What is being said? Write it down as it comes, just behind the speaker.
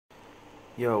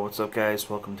Yo, what's up guys?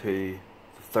 Welcome to the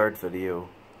third video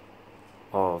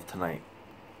of tonight.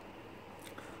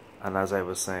 And as I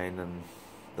was saying in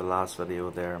the last video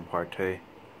there in part 2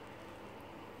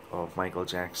 of Michael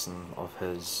Jackson, of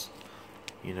his,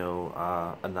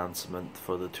 announcement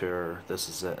for the tour, This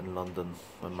Is It in London,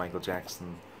 when Michael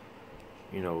Jackson,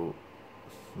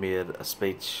 made a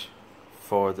speech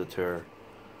for the tour.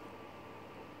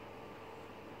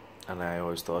 And I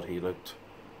always thought he looked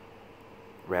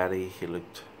ready, he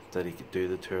looked that he could do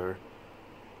the tour.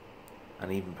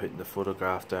 And even putting the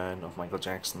photograph down of Michael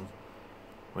Jackson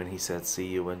when he said see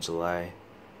you in July,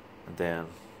 and then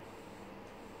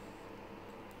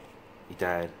he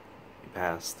died, he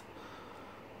passed,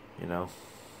 you know.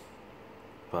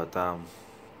 But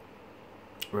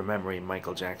remembering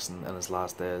Michael Jackson in his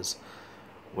last days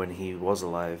when he was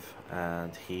alive,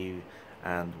 and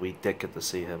we did get to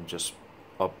see him just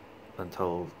up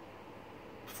until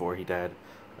before he died.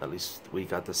 At least we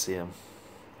got to see him,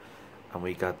 and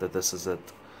we got the This Is It.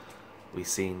 We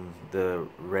seen the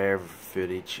rare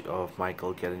footage of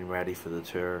Michael getting ready for the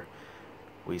tour.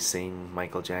 We seen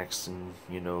Michael Jackson,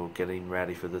 getting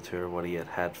ready for the tour, what he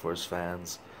had for his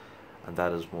fans, and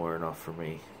that is more enough for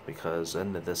me, because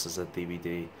in the This Is It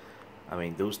DVD, I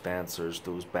mean, those dancers,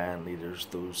 those band leaders,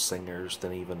 those singers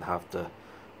didn't even have to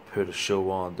put a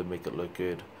show on to make it look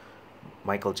good.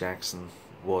 Michael Jackson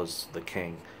was the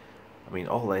king. I mean,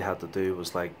 all they had to do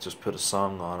was just put a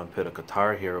song on and put a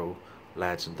Guitar Hero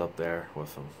legend up there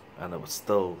with him, and it would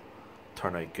still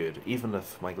turn out good. Even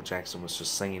if Michael Jackson was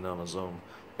just singing on his own,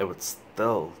 it would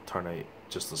still turn out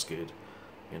just as good,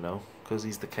 because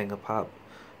he's the king of pop.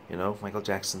 Michael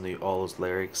Jackson knew all his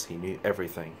lyrics, he knew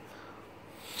everything.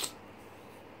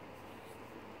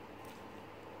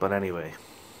 But anyway,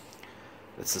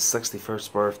 it's his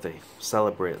 61st birthday,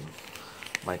 celebrating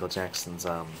Michael Jackson's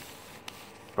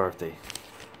birthday,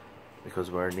 because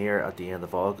we're near at the end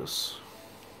of August.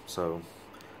 So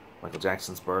Michael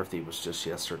Jackson's birthday was just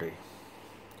yesterday.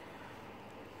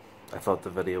 I thought the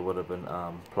video would have been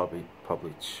probably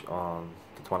published on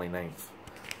the 29th,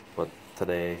 but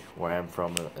today, where I'm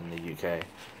from in the UK,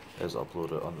 is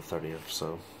uploaded on the 30th.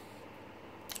 So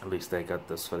at least I got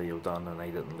this video done and I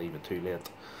didn't leave it too late,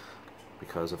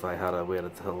 because if I had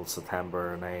waited till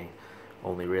September and I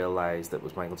only realised it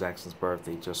was Michael Jackson's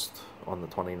birthday just on the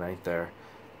 29th there,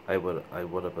 I would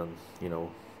have been,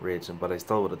 raging. But I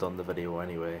still would have done the video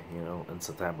anyway, in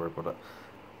September. But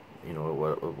it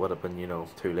would have been,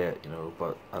 too late,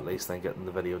 But at least I'm getting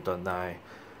the video done now,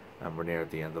 and we're near at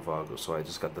the end of August, so I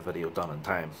just got the video done in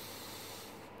time.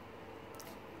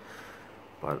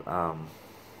 But I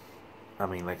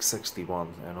mean, 61.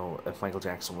 If Michael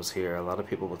Jackson was here, a lot of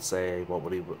people would say, what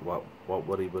would he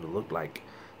would have looked like,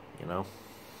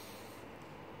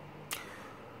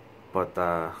 But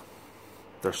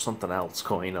there's something else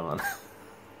going on.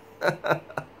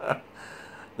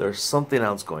 There's something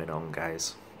else going on,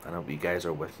 guys. I hope you guys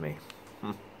are with me.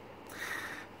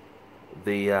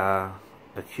 The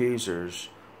accusers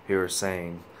who are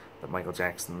saying that Michael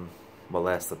Jackson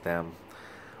molested them,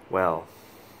 well,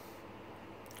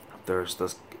 there's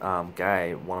this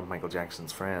guy, one of Michael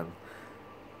Jackson's friend.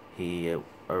 I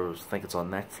think it's on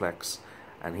Netflix,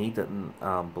 and he didn't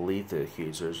believe the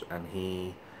accusers, and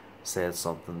he said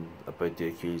something about the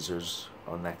accusers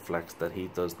on Netflix, that he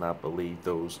does not believe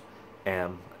those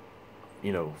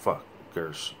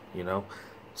fuckers,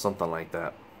 something like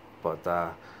that.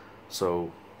 But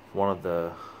so one of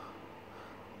the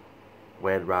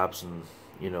Wade Robson,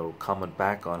 comment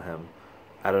back on him,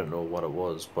 I don't know what it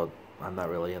was, but I'm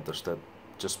not really interested,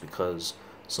 just because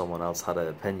someone else had an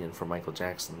opinion for Michael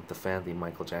Jackson, defending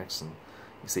Michael Jackson.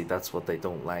 You see, that's what they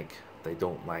don't like. They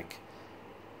don't like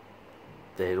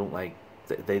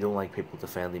people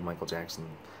defending Michael Jackson.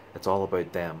 It's all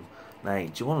about them. Now,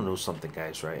 do you want to know something,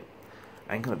 guys, right?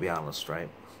 I'm going to be honest, right?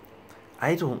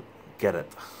 I don't get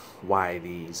it, why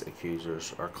these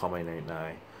accusers are coming out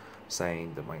now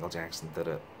saying that Michael Jackson did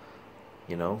it,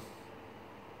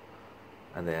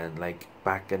 And then,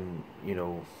 back in,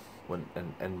 when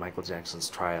in Michael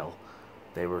Jackson's trial,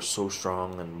 they were so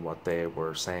strong in what they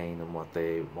were saying and what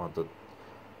they wanted.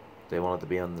 They wanted to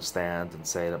be on the stand and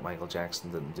say that Michael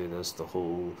Jackson didn't do this. The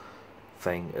whole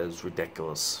thing is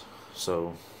ridiculous.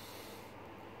 So,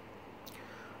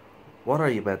 what are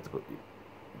you meant to?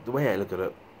 The way I look at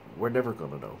it, we're never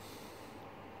gonna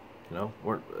know.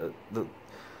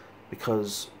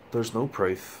 Because there's no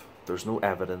proof, there's no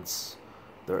evidence,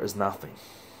 there is nothing,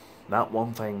 not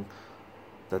one thing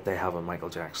that they have on Michael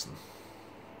Jackson,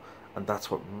 and that's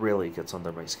what really gets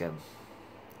under my skin.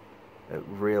 It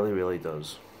really, really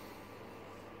does.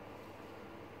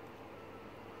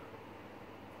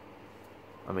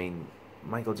 I mean,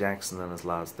 Michael Jackson in his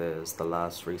last days, the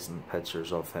last recent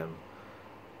pictures of him,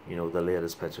 the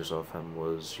latest pictures of him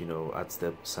was, at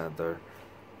Staples Center,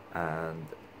 and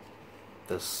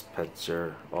this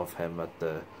picture of him at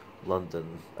the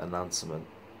London announcement,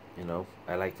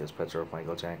 I like this picture of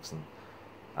Michael Jackson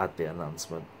at the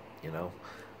announcement, you know,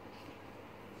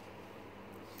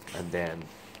 and then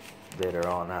later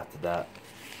on after that,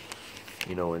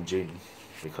 in June,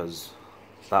 because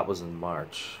that was in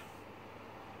March,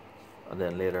 and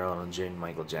then later on in June,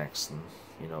 Michael Jackson,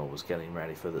 was getting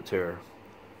ready for the tour,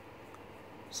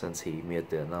 since he made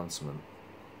the announcement,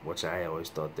 which I always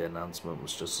thought the announcement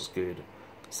was just as good,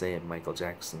 saying Michael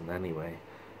Jackson anyway.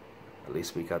 At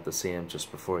least we got to see him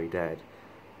just before he died.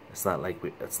 It's not like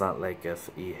if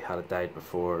he had died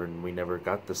before and we never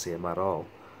got to see him at all,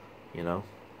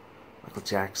 Michael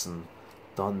Jackson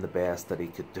done the best that he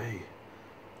could do.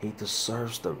 He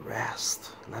deserves the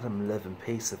rest. Let him live in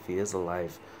peace if he is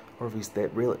alive, or if he's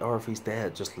dead. Or if he's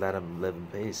dead, just let him live in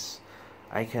peace.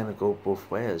 I kind of go both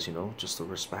ways, just to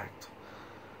respect.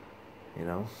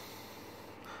 I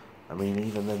mean,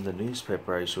 even in the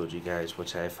newspaper I showed you guys,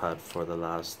 which I've had for the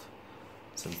last,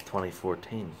 since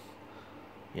 2014,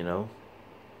 and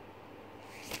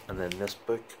then this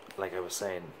book, like I was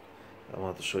saying, I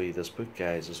wanted to show you this book,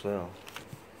 guys, as well,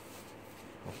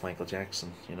 of Michael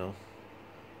Jackson, And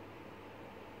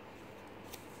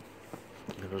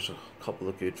there's a couple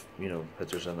of good,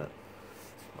 pictures in it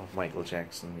of Michael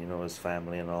Jackson, his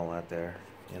family and all that there,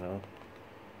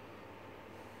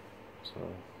 So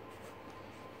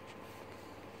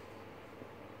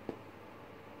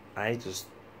I just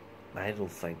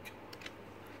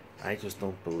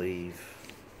don't believe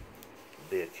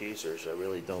the accusers. I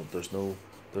really don't. There's no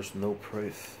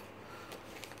proof.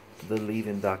 The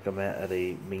Leaving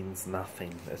documentary means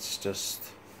nothing. It's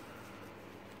just,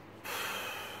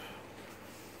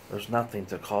 there's nothing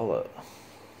to call it.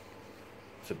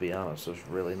 To be honest, there's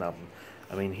really nothing.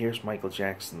 I mean, here's Michael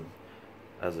Jackson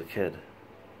as a kid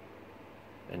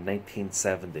in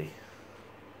 1970.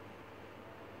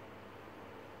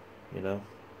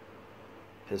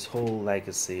 His whole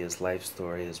legacy, his life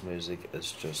story, his music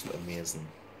is just amazing.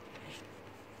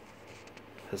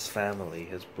 His family,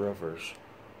 his brothers,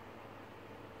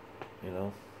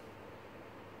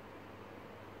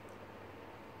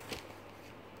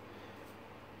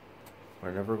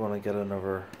 We're never going to get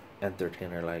another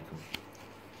entertainer like him.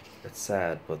 It's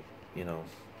sad, but,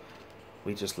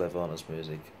 we just live on his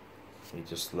music. We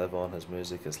just live on his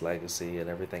music, his legacy, and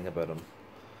everything about him,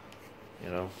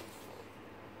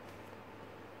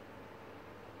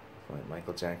 Right,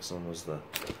 Michael Jackson was the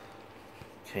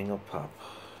king of pop.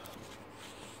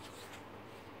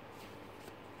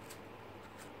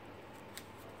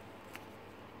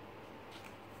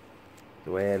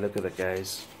 The way I look at it,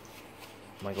 guys,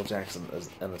 Michael Jackson is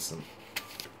innocent.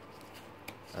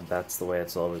 And that's the way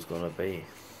it's always going to be.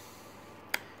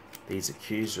 These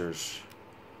accusers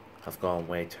have gone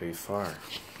way too far.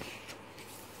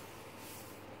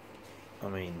 I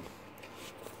mean,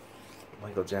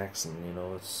 Michael Jackson,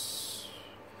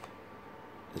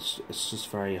 it's just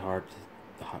very hard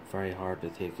to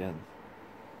take in.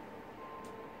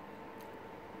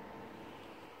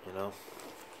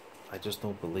 I just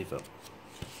don't believe it.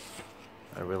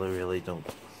 I really, really don't.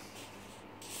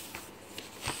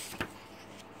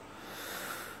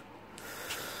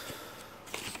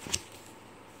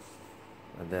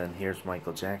 And then here's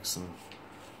Michael Jackson,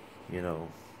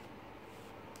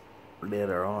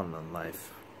 later on in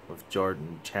life, with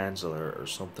Jordan Chancellor or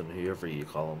something, whoever you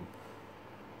call him,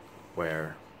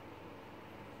 where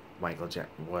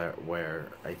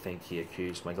I think he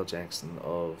accused Michael Jackson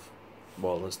of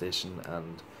molestation,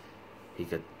 and he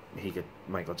could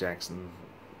Michael Jackson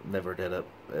never did it.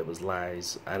 It was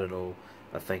lies. I don't know.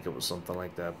 I think it was something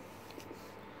like that.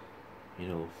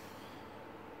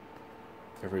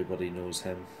 Everybody knows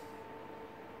him.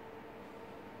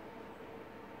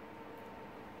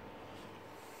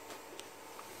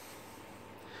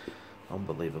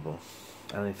 Unbelievable.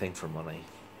 Anything for money.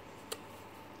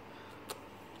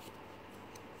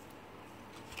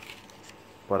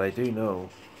 But I do know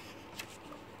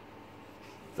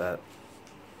that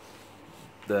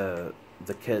the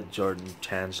kid Jordan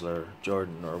Chancellor, or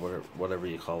whatever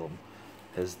you call him,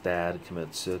 his dad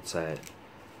committed suicide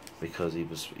because he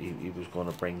was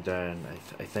going to bring down,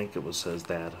 I think it was his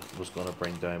dad was going to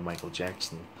bring down Michael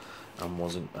Jackson,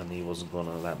 and he wasn't going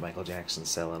to let Michael Jackson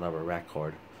sell another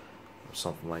record or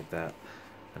something like that.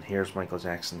 And here's Michael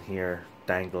Jackson here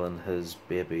dangling his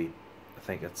baby, I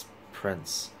think it's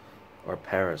Prince or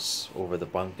Paris, over the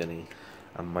balcony,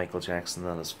 and Michael Jackson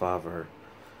and his father,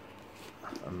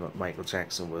 and Michael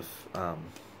Jackson with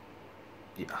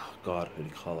Yeah, oh God, who do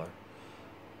you call her?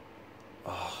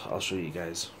 Oh, I'll show you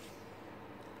guys.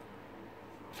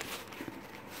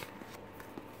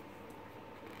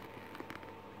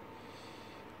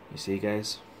 You see,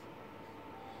 guys?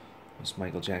 It's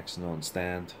Michael Jackson on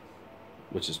stand,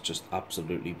 which is just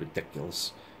absolutely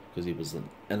ridiculous because he was an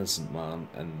innocent man,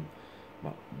 and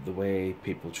the way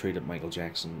people treated Michael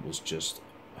Jackson was just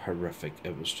horrific.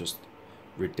 It was just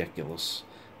ridiculous.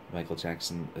 Michael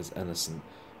Jackson is innocent,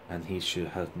 and he should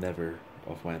have never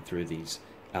have went through these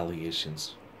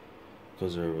allegations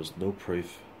because there was no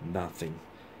proof, nothing,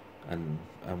 and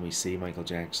we see Michael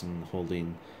Jackson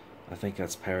holding, I think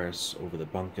that's Paris over the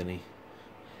balcony.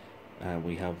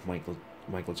 We have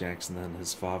Michael Jackson and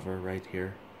his father right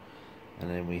here, and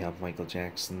then we have Michael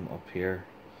Jackson up here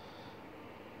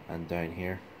and down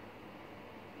here.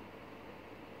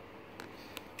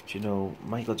 But you know,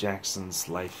 Michael Jackson's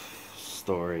life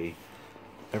story,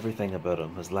 everything about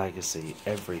him, his legacy,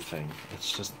 everything,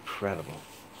 it's just incredible.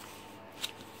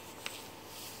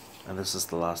 And this is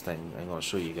the last thing I'm going to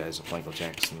show you guys of Michael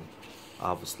Jackson,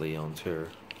 obviously on tour,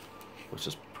 which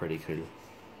is pretty cool.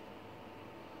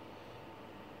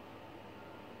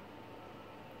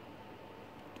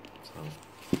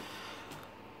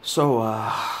 So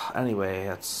anyway,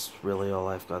 that's really all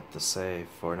I've got to say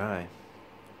for now.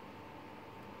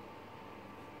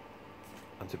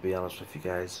 And to be honest with you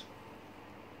guys,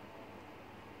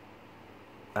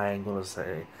 I am going to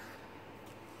say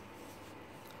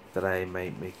that I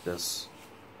might make this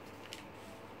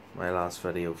my last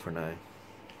video for now,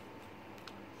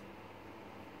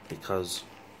 because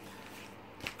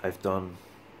I've done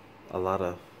a lot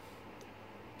of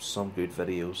some good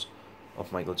videos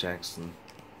of Michael Jackson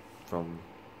from,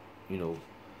 you know,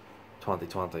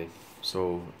 2020.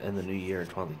 So in the new year in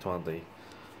 2020,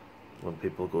 when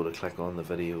people go to click on the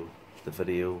video would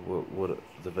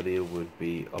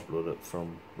be uploaded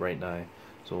from right now.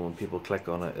 So when people click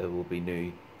on it, it will be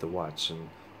new to watch and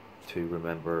to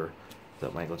remember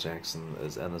that Michael Jackson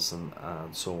is innocent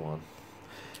and so on.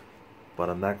 But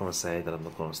I'm not going to say that I'm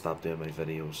not going to stop doing my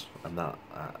videos.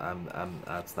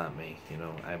 That's not me, you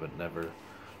know. I would never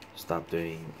stop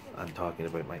doing and talking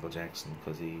about Michael Jackson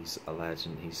because he's a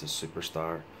legend, he's a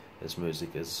superstar, his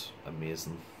music is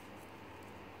amazing.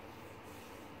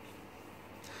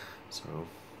 So,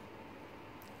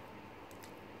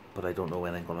 but I don't know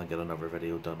when I'm going to get another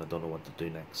video done. I don't know what to do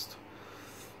next,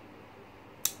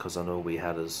 because I know we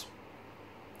had his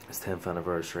 10th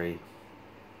anniversary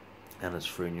and his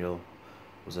funeral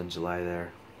was in July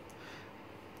there,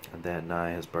 and then now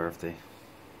his birthday,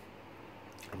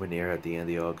 and we're near at the end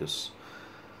of August,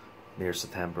 near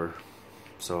September,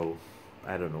 so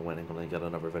I don't know when I'm going to get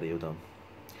another video done.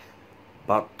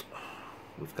 But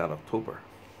we've got October,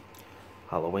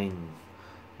 Halloween,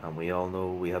 and we all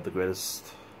know we have the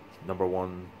greatest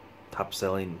 #1 top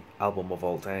selling album of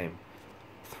all time,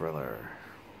 Thriller.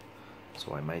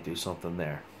 So I might do something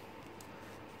there.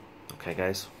 Okay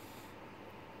guys,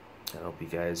 I hope you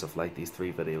guys have liked these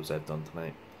 3 videos I've done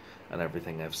tonight and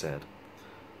everything I've said,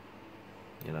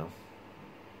 you know,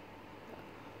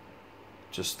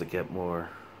 just to get more,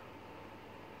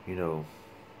 you know,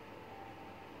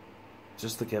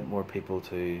 just to get more people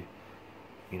to,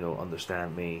 you know,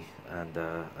 understand me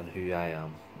and who I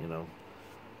am, you know,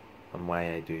 and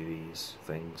why I do these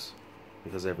things,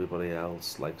 because everybody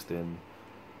else likes doing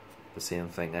the same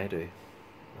thing I do.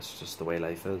 That's just the way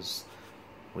life is.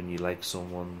 When you like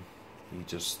someone, you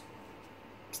just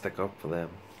stick up for them,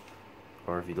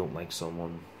 or if you don't like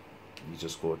someone, you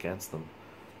just go against them.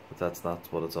 But that's not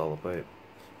what it's all about.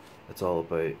 It's all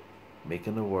about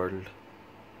making the world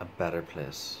a better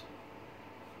place.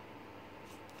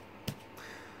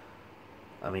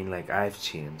 I mean, like, I've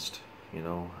changed, you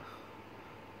know.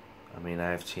 I mean,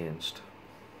 I've changed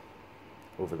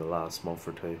over the last month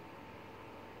or 2.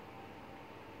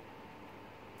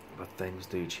 But things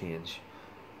do change,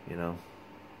 you know.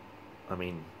 I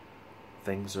mean,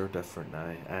 things are different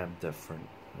now. I am different,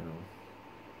 you know.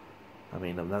 I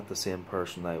mean, I'm not the same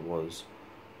person I was,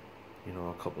 you know,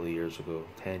 a couple of years ago,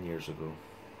 10 years ago.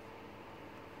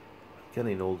 I'm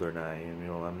getting older now, you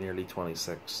know, I'm nearly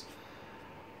 26.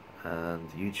 And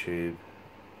YouTube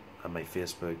and my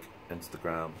Facebook,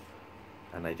 Instagram,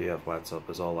 and I do have WhatsApp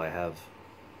is all I have.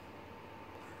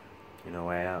 You know,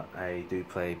 I do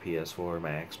play PS4,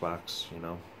 my Xbox, you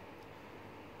know.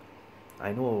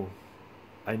 I know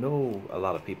a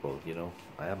lot of people, you know.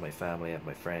 I have my family, I have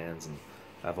my friends, and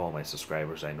I have all my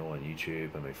subscribers I know on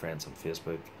YouTube and my friends on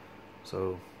Facebook.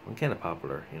 So I'm kind of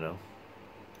popular, you know.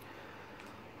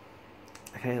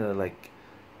 I kind of like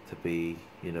to be,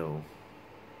 you know,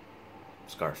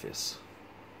 Scarface,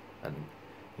 and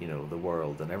you know, the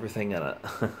world and everything in it.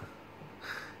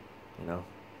 You know,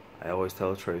 I always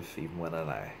tell the truth even when I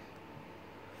lie.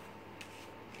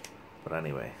 But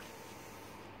anyway,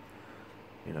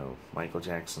 you know, Michael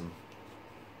Jackson,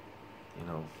 you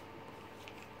know,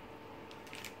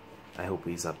 I hope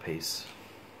he's at peace.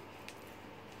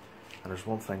 And there's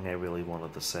one thing I really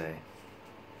wanted to say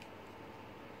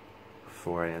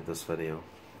before I end this video.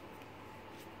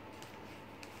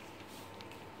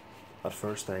 At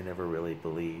first I never really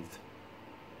believed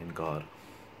in God.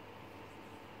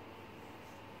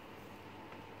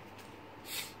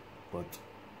 But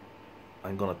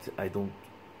I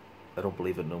don't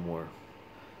believe it no more.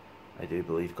 I do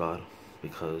believe God,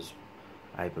 because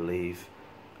I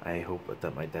hope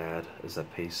that my dad is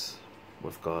at peace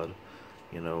with God,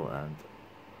 you know, and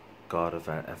God,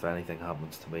 if anything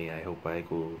happens to me, I hope I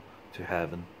go to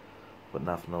heaven, but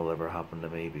nothing will ever happen to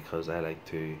me, because I like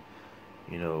to,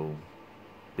 you know,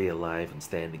 be alive and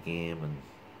stay in the game and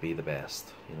be the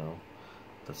best, you know.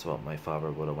 That's what my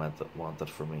father would have wanted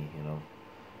for me, you know.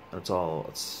 And it's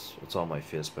on my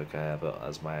Facebook. I have it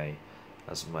as my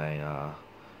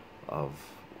of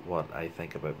what I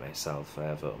think about myself. I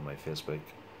have it on my Facebook,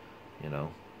 you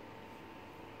know.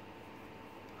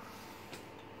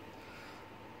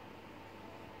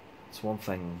 It's one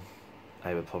thing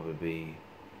I would probably be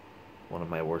one of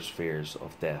my worst fears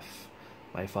of death.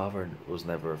 My father was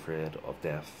never afraid of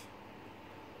death,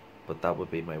 but that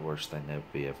would be my worst thing I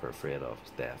would be ever afraid of,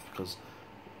 is death, because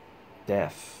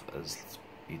death is,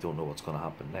 you don't know what's going to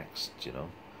happen next, you know.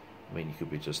 I mean, you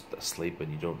could be just asleep and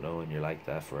you don't know, and you're like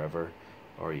that forever,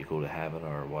 or you go to heaven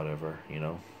or whatever, you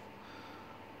know.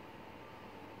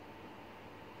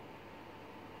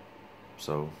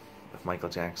 So if Michael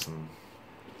Jackson,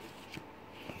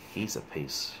 he's at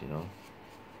peace, you know.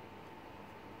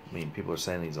 I mean, people are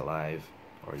saying he's alive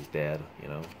or he's dead, you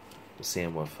know. The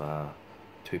same with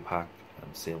Tupac,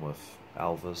 and same with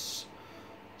Elvis,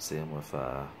 same with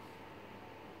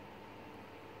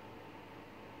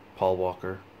Paul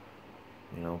Walker.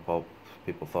 You know,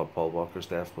 people thought Paul Walker's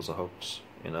death was a hoax,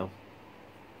 you know.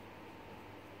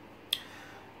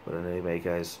 But anyway,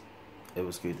 guys, it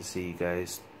was good to see you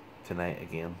guys tonight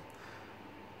again.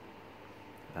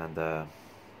 And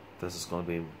this is going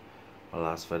to be my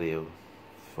last video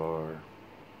for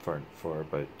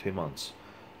about 2 months.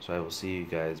 So I will see you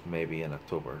guys maybe in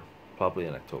October, probably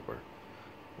in October,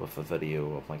 with a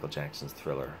video of Michael Jackson's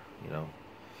Thriller, you know.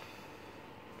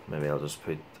 Maybe I'll just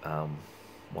put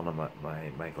one of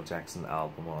my Michael Jackson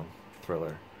album on,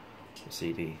 Thriller, the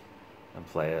CD, and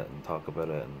play it and talk about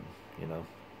it, and you know.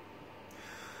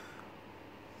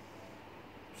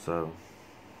 So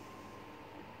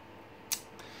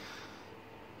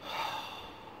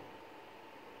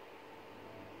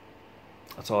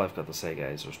that's all I've got to say,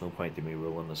 guys. There's no point in me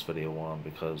rolling this video on,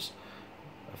 because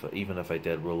even if I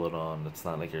did roll it on, it's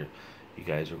not like you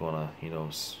guys are gonna, you know,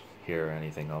 hear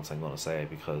anything else I'm gonna say,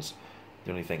 because the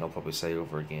only thing I'll probably say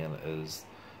over again is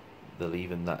the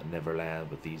Leaving Neverland,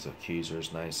 with these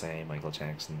accusers now saying Michael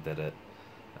Jackson did it,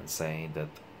 and saying that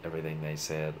everything they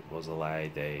said was a lie.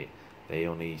 They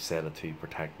only said it to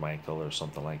protect Michael or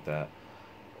something like that.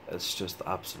 It's just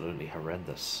absolutely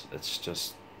horrendous. It's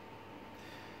just,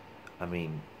 I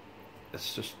mean,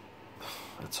 it's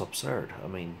absurd. I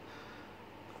mean,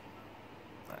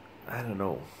 I don't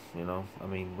know, you know. I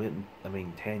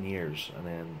mean, 10 years and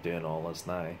then doing all this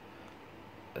now.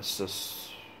 It's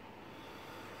just,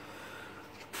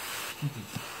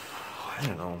 I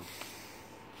don't know.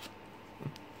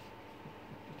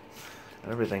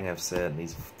 And everything I've said in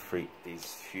these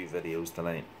few videos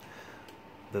tonight,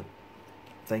 the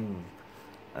thing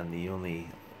and the only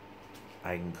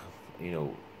I can, you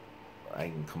know, I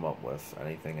can come up with,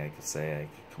 anything I could say I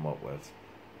could come up with,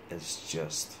 is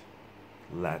just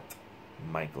let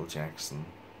Michael Jackson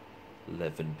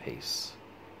live in peace.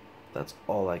 That's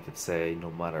all I could say,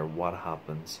 no matter what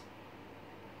happens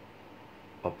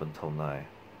up until now,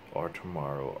 or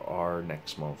tomorrow, or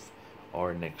next month,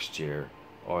 or next year,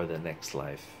 or the next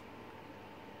life.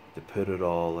 To put it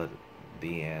all at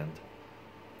the end,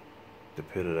 to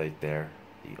put it out there,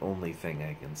 the only thing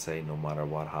I can say, no matter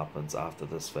what happens after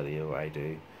this video I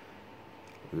do,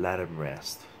 let him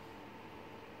rest.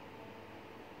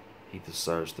 He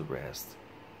deserves the rest.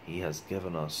 He has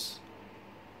given us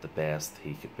the best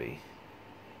he could be.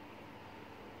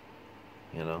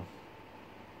 You know?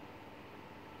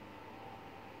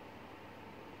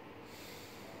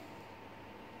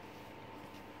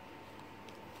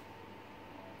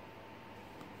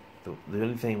 The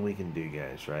only thing we can do,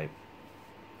 guys, right?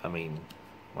 I mean,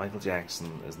 Michael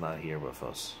Jackson is not here with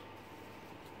us.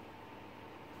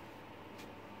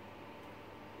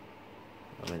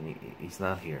 I mean, he's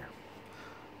not here,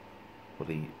 but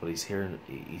he's here.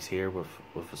 He's here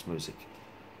with his music.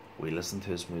 We listen to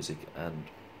his music, and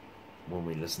when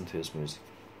we listen to his music,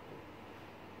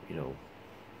 you know,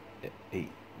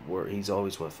 he's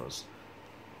always with us.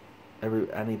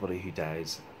 Anybody who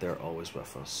dies, they're always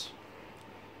with us.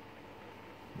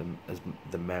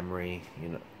 The memory,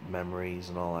 memories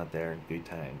and all that there, and good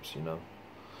times,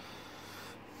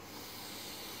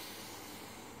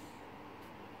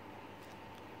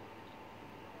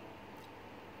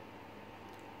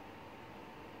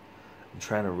 I'm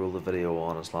trying to roll the video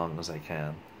on as long as I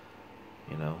can,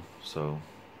 so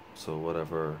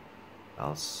whatever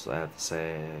else I have to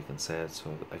say, I can say it,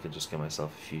 so I can just give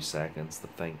myself a few seconds to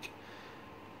think,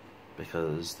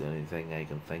 because the only thing I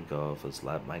can think of is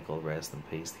let Michael rest in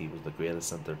peace. He was the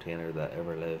greatest entertainer that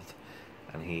ever lived,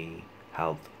 and he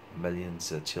helped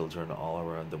millions of children all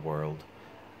around the world,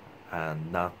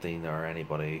 and nothing or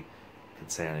anybody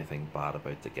could say anything bad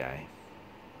about the guy,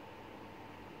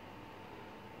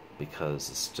 because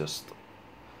it's just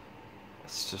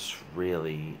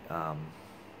really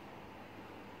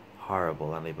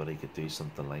horrible anybody could do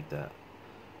something like that.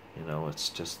 It's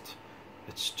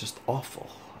just awful,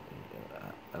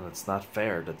 and it's not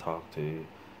fair to talk to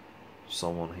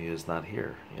someone who is not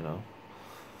here.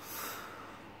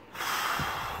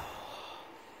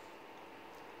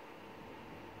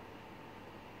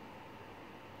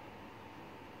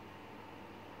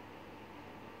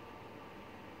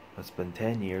 It's been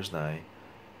 10 years now,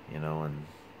 and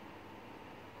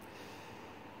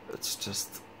it's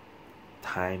just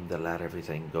time to let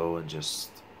everything go and just,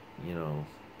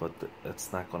 but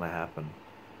it's not going to happen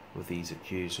with these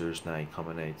accusers now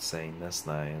coming out saying this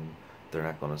now, and they're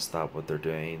not going to stop what they're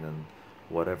doing, and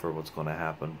what's going to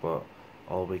happen. But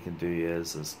all we can do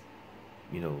is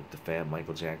defend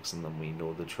Michael Jackson, and we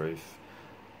know the truth.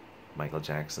 Michael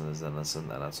Jackson is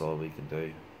innocent, and that's all we can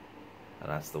do, and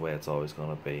that's the way it's always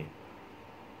going to be.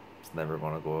 It's never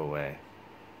going to go away.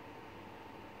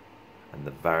 And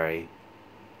the very,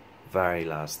 very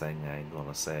last thing I'm going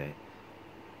to say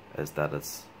is that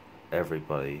it's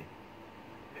everybody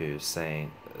who is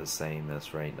saying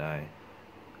this right now,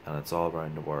 and it's all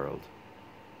around the world.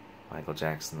 Michael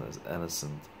Jackson is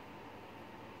innocent.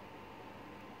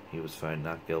 He was found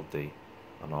not guilty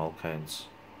on all counts.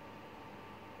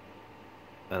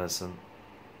 Innocent,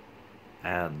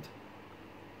 and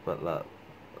but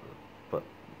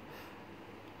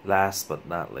last but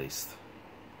not least,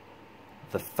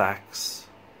 the facts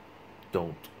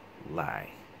don't lie.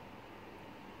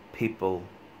 People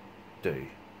do.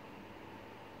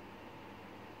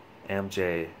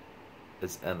 MJ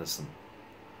is innocent,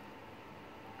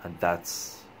 and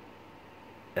that's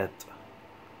it.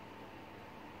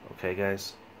 Okay,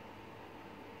 guys?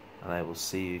 And I will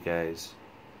see you guys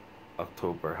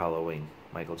October, Halloween,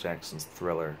 Michael Jackson's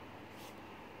Thriller.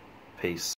 Peace.